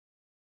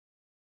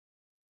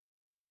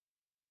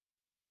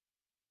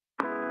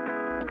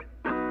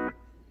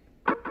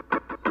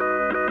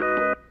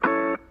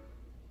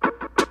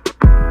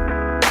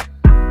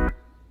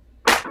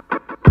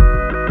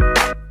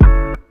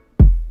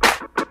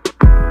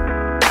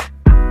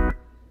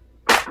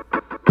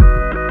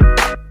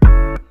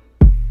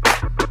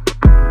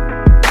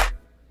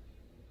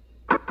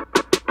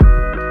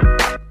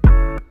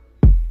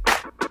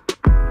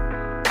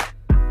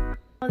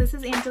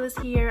this is Angela's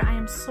here. I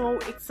am so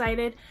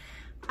excited.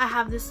 I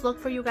have this look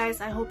for you guys.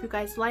 I hope you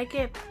guys like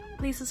it.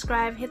 Please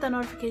subscribe, hit the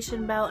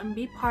notification bell, and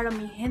be part of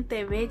Mi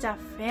Gente Bella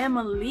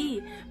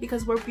family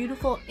because we're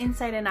beautiful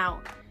inside and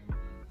out.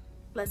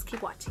 Let's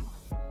keep watching.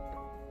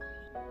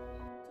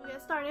 To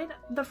get started,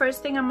 the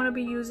first thing I'm going to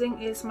be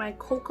using is my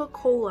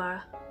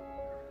Coca-Cola.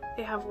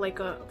 They have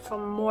like a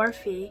from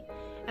Morphe,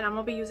 and I'm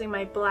going to be using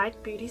my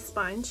black beauty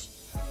sponge.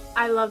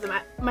 I love them.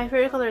 My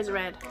favorite color is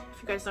red.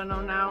 If you guys don't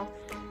know now,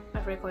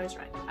 my favorite color is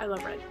red. I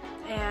love red.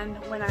 And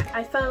when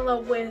I fell in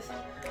love with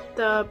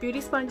the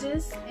beauty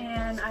sponges,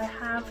 and I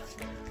have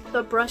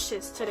the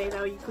brushes today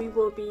that we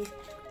will be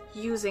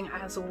using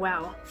as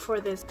well for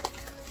this.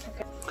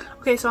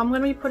 Okay, so I'm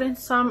going to be putting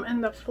some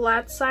in the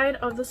flat side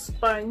of the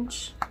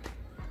sponge,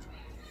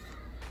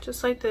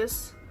 just like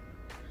this.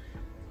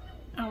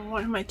 And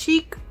one in my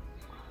cheek,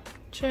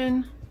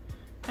 chin,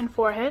 and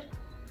forehead,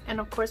 and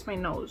of course my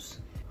nose.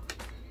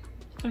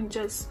 And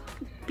just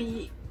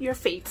be your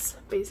face,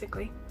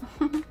 basically.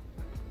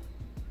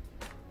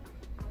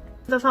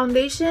 The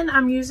foundation,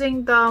 I'm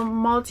using the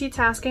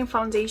multitasking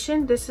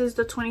foundation. This is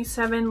the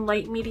 27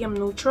 light medium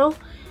neutral.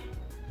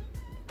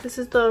 This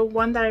is the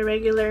one that I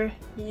regularly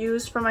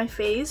use for my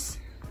face.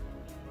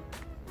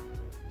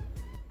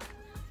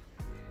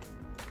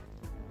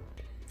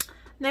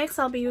 Next,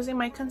 I'll be using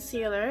my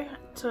concealer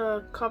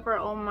to cover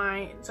all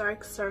my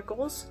dark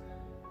circles.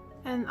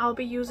 And I'll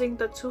be using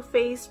the Too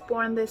Faced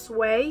Born This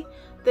Way.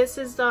 This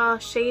is the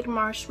shade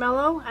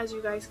Marshmallow, as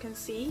you guys can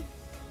see.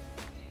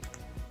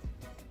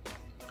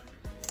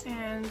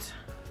 And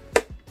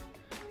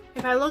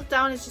if I look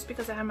down, it's just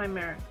because I have my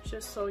mirror,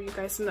 just so you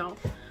guys know.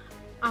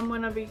 I'm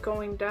gonna be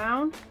going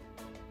down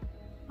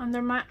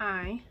under my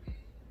eye,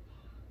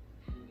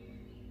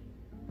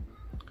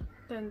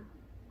 then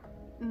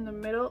in the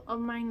middle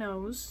of my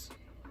nose,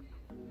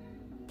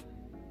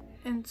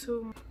 and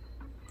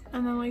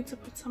then I like to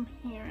put some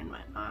hair in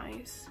my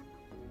eyes.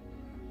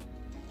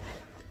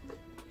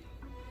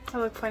 I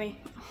look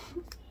funny.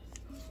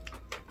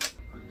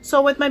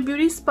 So with my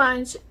beauty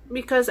sponge,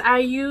 because I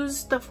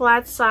use the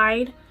flat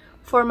side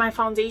for my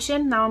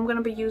foundation, now I'm going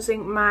to be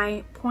using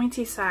my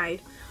pointy side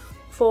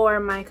for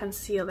my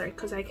concealer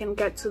because I can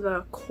get to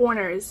the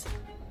corners.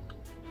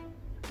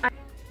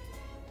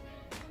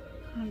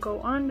 And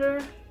go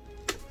under.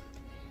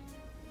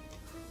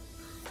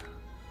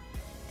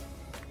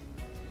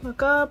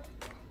 Look up.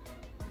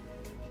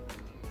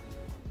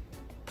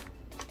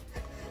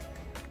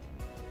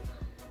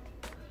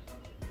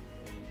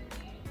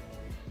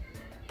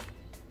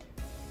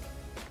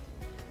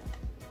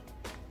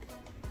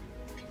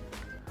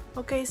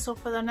 Okay, so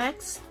for the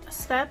next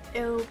step,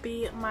 it will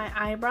be my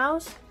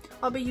eyebrows.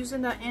 I'll be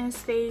using the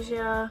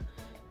Anastasia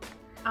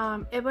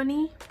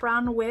Ebony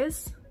Brown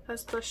Wiz.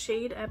 That's the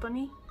shade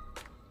Ebony.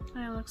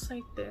 And it looks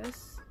like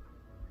this.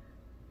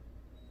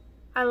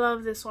 I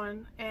love this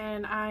one,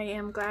 and I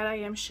am glad I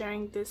am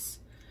sharing this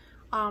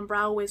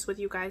brow wiz with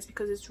you guys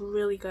because it's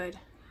really good.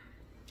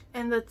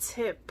 And the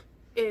tip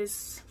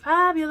is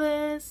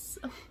fabulous.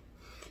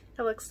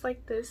 It looks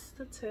like this,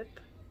 the tip.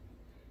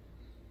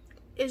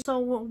 So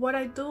what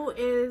I do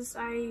is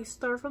I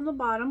start from the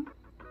bottom,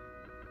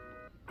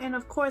 and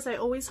of course I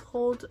always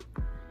hold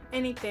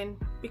anything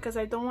because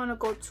I don't want to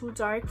go too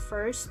dark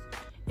first,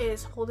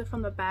 is hold it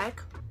from the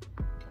back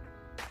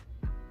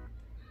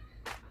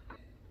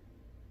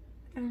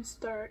and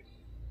start,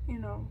 you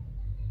know,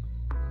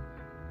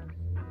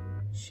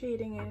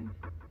 shading in.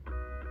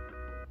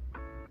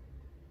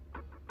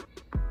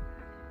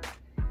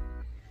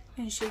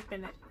 And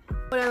shaping it.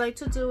 What I like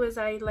to do is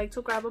I like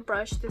to grab a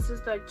brush. This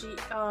is the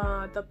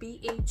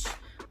BH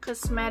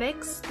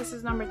Cosmetics. This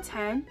is number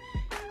 10,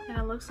 and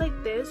it looks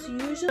like this.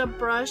 Usually a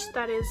brush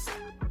that is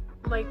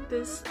like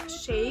this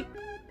shape,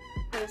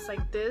 that is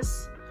like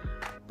this,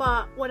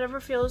 but whatever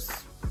feels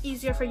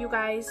easier for you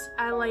guys.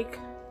 I like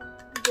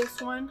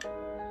this one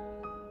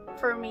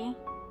for me.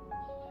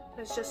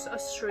 It's just a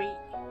straight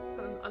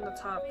on the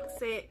top.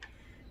 It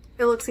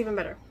looks even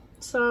better.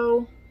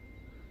 So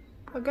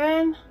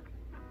again,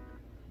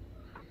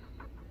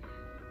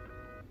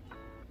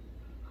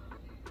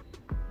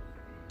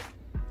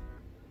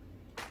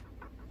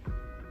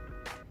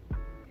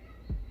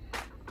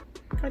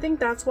 I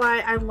think that's why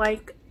I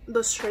like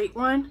the straight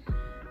one,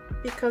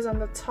 because on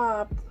the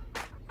top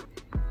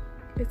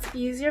it's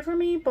easier for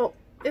me, but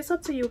it's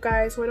up to you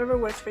guys, whatever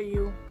works for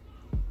you.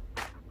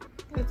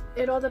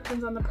 It all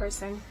depends on the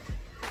person.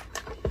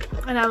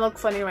 And I look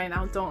funny right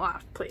now, don't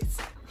laugh please.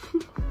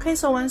 Okay,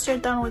 so once you're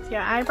done with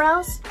your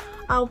eyebrows,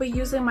 I'll be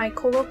using my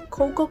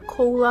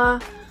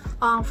Coca-Cola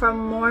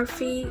from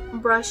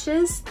Morphe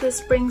brushes.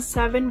 This brings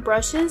 7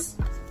 brushes,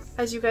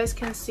 as you guys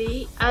can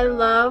see. I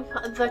love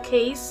the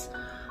case.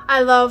 I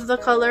love the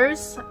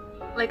colors.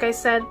 Like I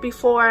said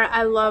before,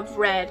 I love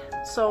red.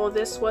 So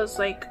this was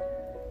like,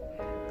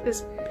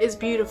 this is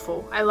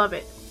beautiful. I love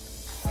it.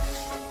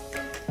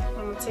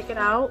 I'm gonna take it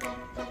out.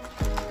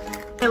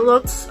 It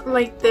looks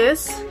like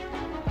this.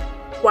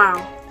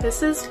 Wow,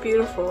 this is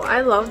beautiful.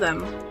 I love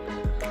them.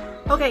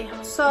 Okay,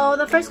 so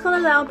the first color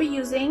that I'll be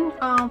using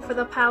for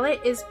the palette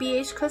is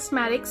BH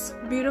Cosmetics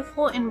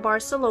Beautiful in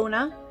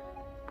Barcelona.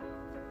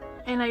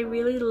 And I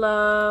really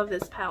love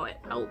this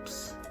palette.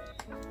 Oops.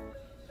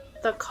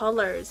 The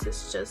colors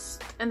is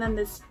just, and then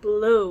this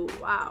blue,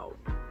 wow,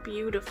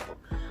 beautiful.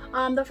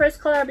 The first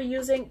color I'll be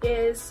using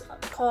is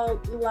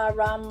called La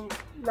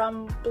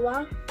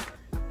Rambla.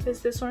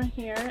 Is this one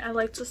here. I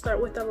like to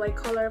start with the light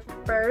color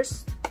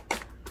first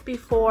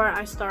before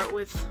I start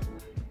with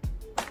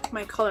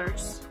my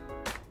colors.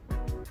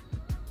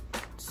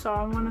 So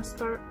I'm gonna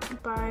start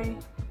by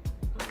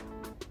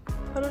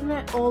putting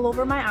it all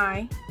over my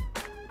eye,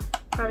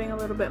 grabbing a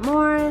little bit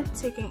more,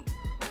 taking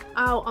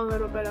out a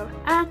little bit of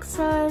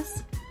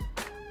excess,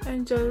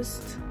 and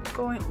just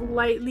going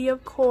lightly,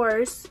 of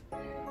course,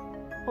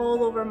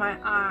 all over my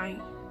eye.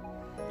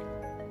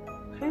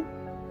 Okay.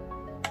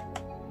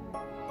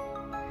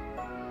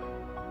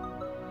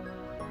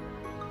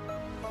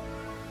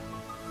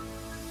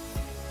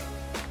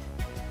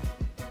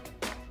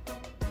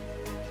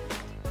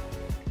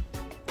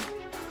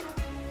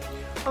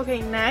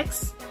 Okay,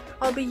 next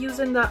I'll be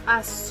using the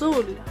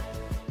Azul.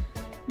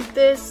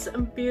 This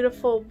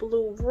beautiful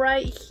blue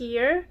right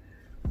here.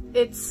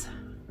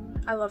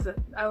 I love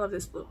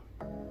this blue.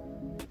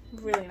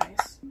 Really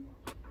nice.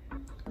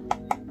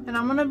 And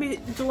I'm gonna be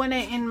doing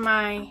it in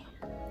my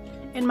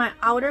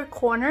outer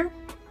corner.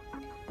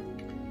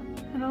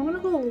 And I'm gonna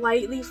go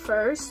lightly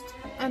first,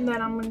 and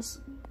then I'm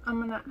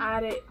gonna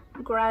add it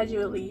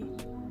gradually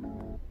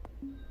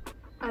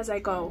as I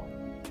go.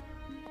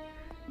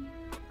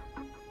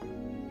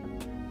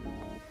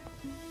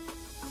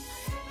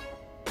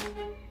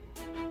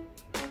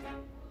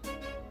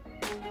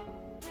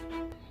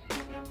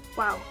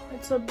 Wow,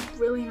 it's a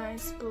really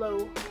nice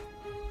blue,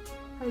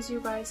 as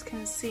you guys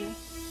can see.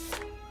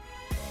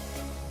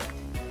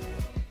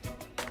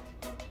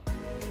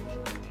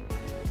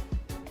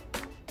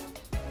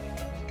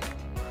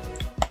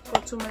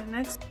 Go to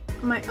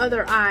my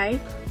other eye.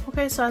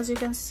 Okay, so as you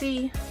can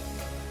see,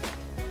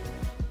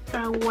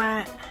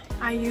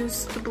 I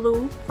used the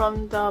blue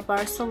from the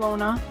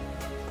Barcelona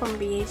from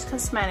BH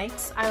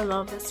Cosmetics. I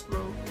love this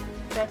blue.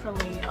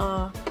 Definitely,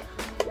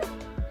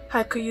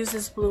 I could use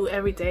this blue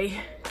every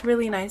day.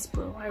 Really nice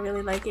blue. I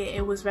really like it.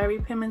 It was very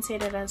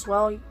pigmented as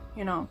well,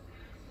 you know,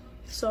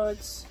 so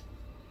it's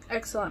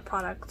excellent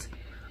product.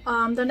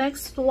 The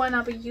next one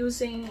I'll be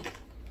using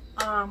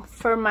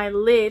for my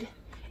lid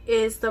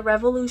is the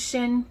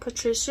Revolution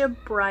Patricia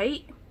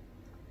Bright,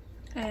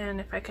 and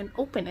if I can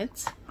open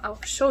it,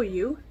 I'll show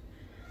you.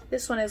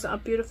 This one is a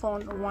beautiful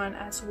one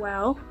as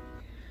well.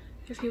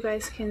 If you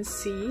guys can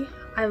see,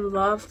 I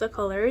love the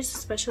colors,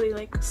 especially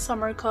like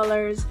summer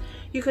colors.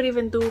 You could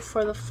even do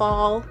for the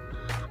fall.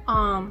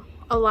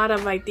 A lot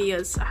of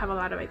ideas. I have a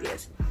lot of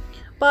ideas,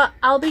 but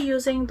I'll be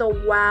using the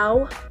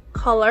Wow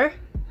color,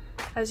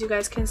 as you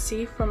guys can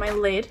see, for my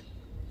lid.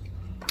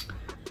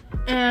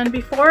 And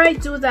before I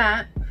do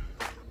that,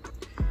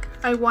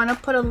 I want to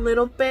put a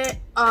little bit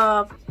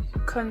of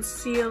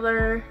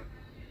concealer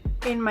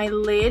in my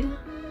lid,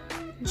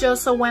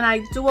 just so when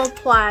I do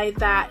apply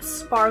that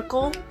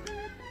sparkle,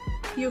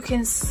 you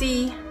can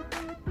see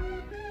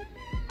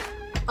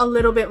a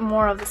little bit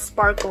more of the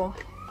sparkle.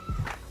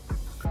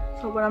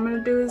 So what I'm going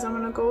to do is I'm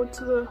going to go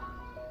to the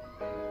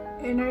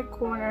inner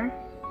corner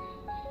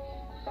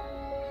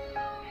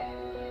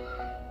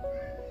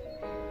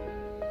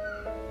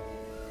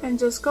and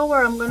just go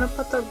where I'm going to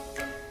put the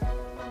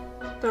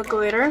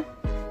glitter.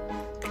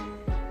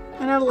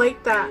 And I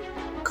like that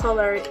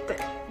color.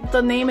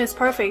 The name is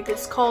perfect.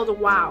 It's called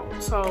Wow.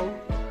 So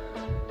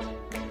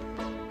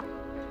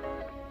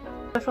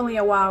definitely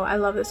a wow. I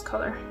love this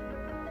color.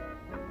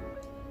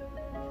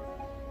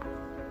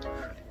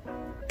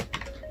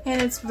 And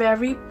it's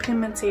very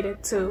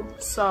pigmented too,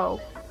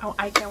 so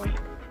I can't wait.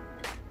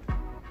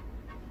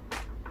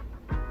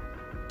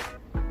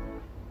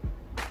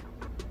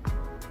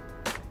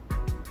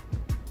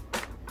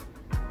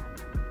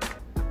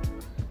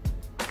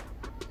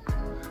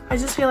 I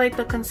just feel like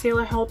the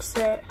concealer helps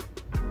it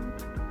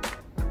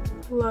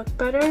look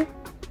better,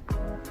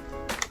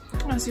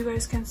 as you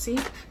guys can see.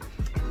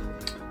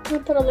 I'm gonna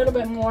put a little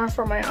bit more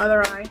for my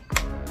other eye.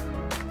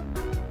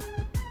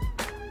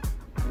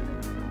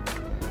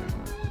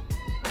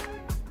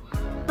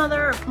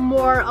 Another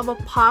more of a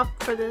pop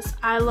for this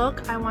eye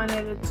look, I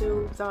wanted to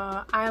do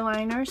the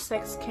eyeliner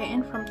Sex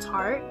Kitten from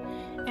Tarte,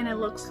 and it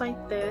looks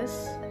like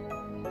this.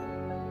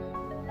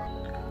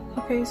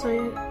 Okay,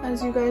 so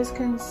as you guys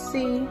can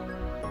see,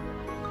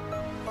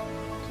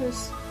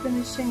 just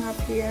finishing up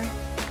here.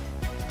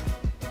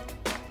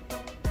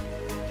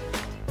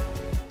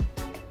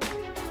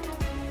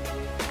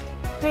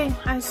 Okay,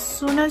 as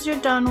soon as you're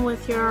done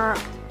with your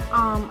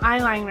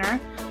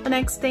eyeliner, the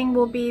next thing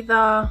will be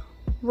the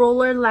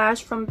roller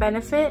lash from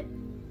Benefit,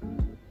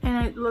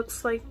 and it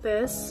looks like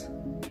this.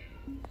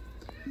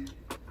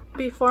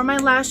 Before my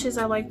lashes,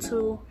 I like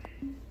to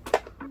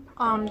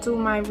do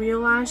my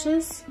real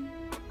lashes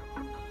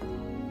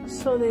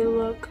so they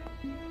look,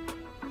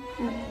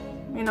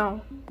 you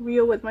know,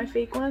 real with my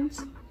fake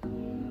ones,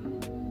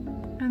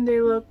 and they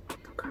look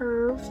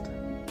curved.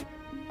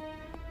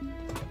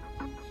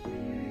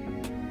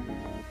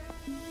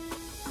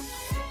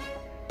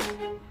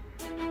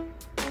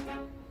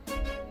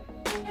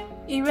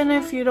 Even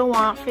if you don't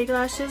want fake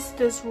lashes,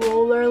 this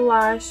roller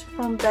lash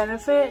from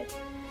Benefit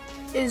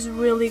is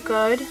really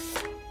good.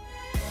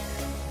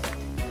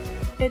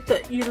 It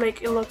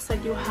looks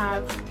like you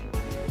have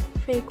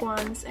fake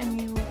ones and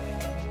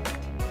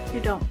you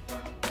don't.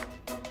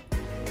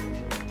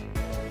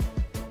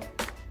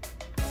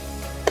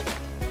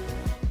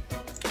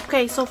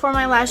 Okay, so for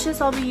my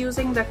lashes, I'll be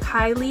using the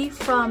Kylie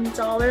from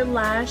Dollar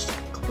Lash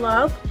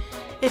Club.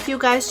 If you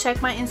guys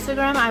check my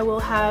Instagram, I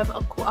will have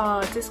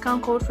a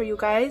discount code for you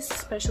guys,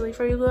 especially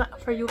for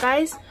you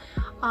guys.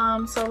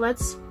 So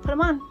let's put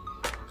them on.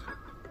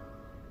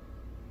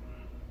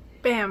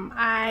 Bam!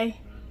 If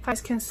you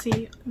guys can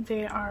see,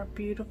 they are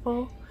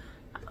beautiful.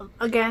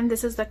 Again,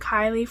 this is the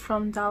Kylie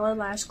from Dollar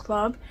Lash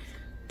Club.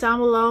 Down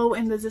below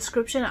in the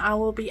description, I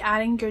will be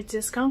adding your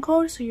discount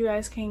code so you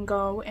guys can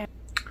go. And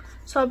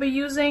so I'll be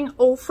using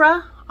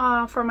Ofra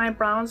for my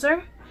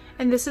bronzer,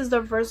 and this is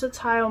the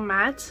Versatile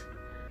Matte.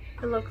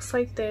 It looks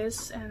like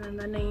this, and then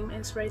the name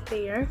is right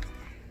there.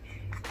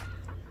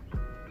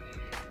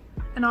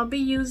 And I'll be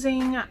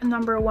using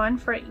number 1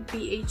 for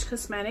BH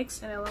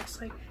Cosmetics, and it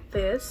looks like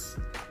this.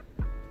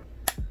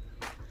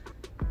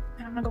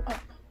 And I'm gonna go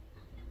up.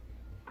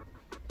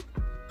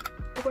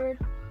 Forward.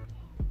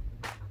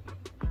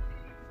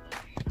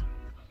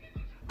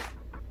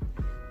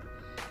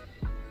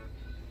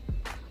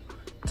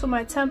 To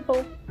my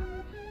temple,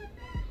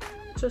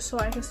 just so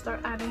I can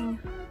start adding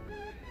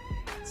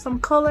some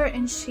color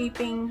and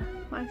shaping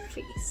my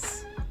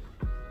face.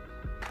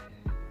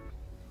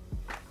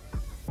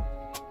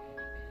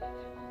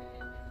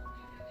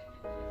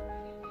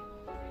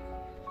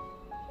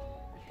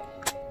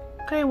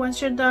 Okay,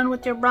 once you're done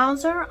with your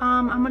bronzer,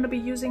 I'm going to be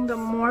using the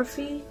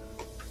Morphe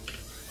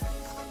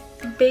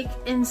Bake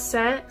and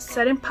Set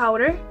Setting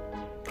Powder.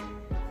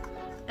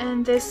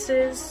 And this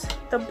is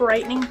the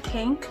brightening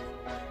pink.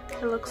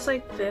 It looks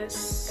like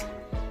this.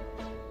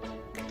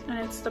 And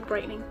it's the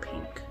brightening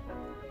pink.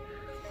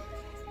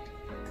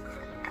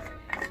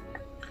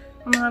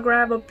 I'm gonna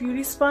grab a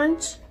beauty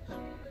sponge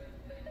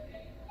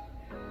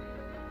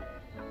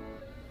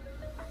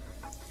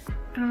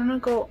and I'm gonna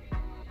go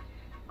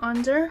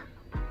under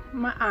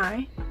my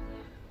eye,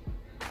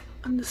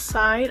 on the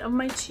side of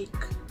my cheek,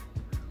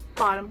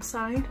 bottom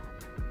side,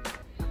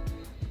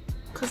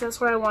 because that's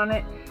where I want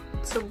it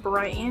to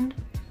brighten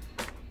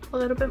a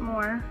little bit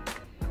more.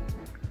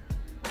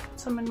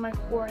 Some in my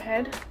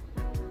forehead,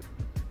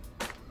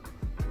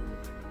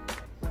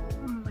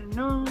 on my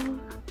nose.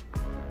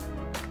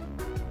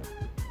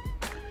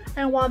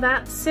 And while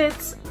that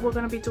sits, we're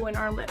gonna be doing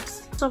our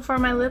lips. So for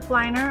my lip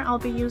liner, I'll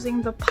be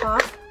using the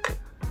Pout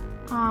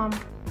on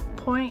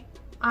Point.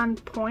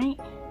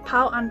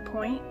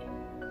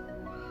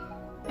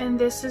 And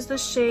this is the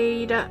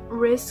shade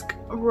Risk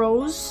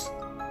Rose.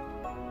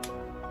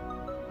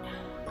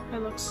 It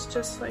looks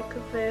just like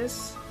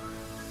this.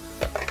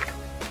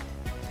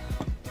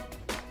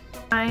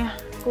 My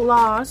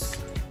gloss,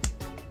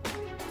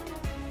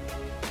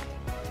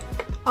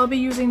 I'll be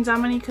using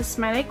Dominique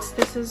Cosmetics.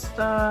 This is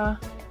the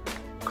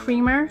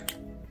creamer.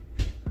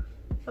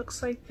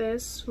 Looks like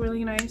this,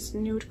 really nice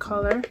nude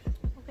color.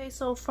 Okay,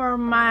 so for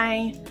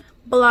my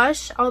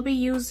blush, I'll be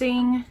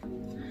using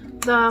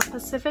the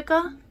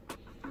Pacifica,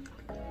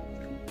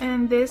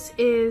 and this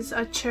is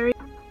a cherry.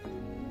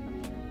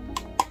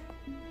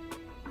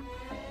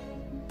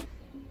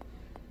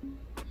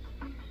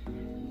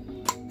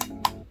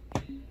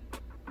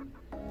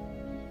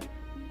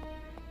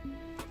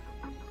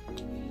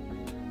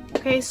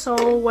 Okay,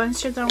 so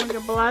once you're done with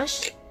your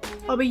blush,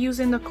 I'll be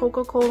using the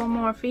Coca-Cola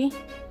Morphe.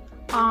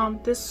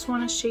 This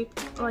one is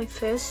shaped like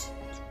this.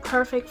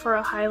 Perfect for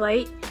a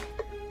highlight.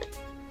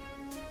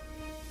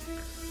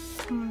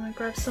 I'm gonna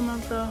grab some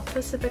of the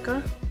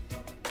Pacifica.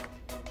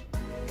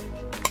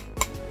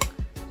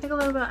 Take a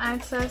little bit of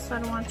excess. I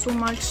don't want too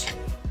much.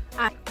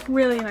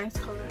 Really nice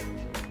color.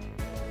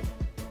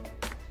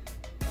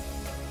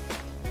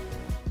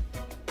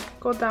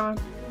 Go down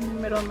in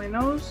the middle of my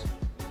nose.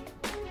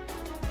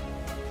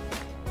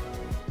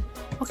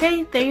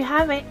 Okay, there you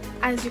have it.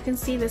 As you can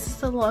see, this is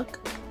the look.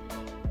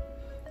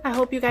 I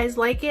hope you guys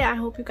like it. I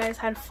hope you guys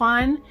had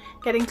fun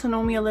getting to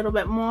know me a little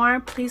bit more.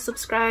 Please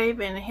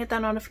subscribe and hit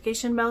that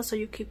notification bell so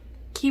you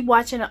keep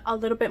watching a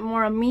little bit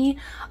more of me,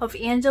 of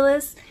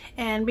Angelus,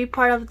 and be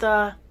part of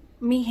the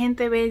Mi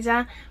Gente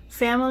Bella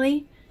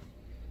family.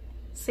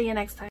 See you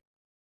next time.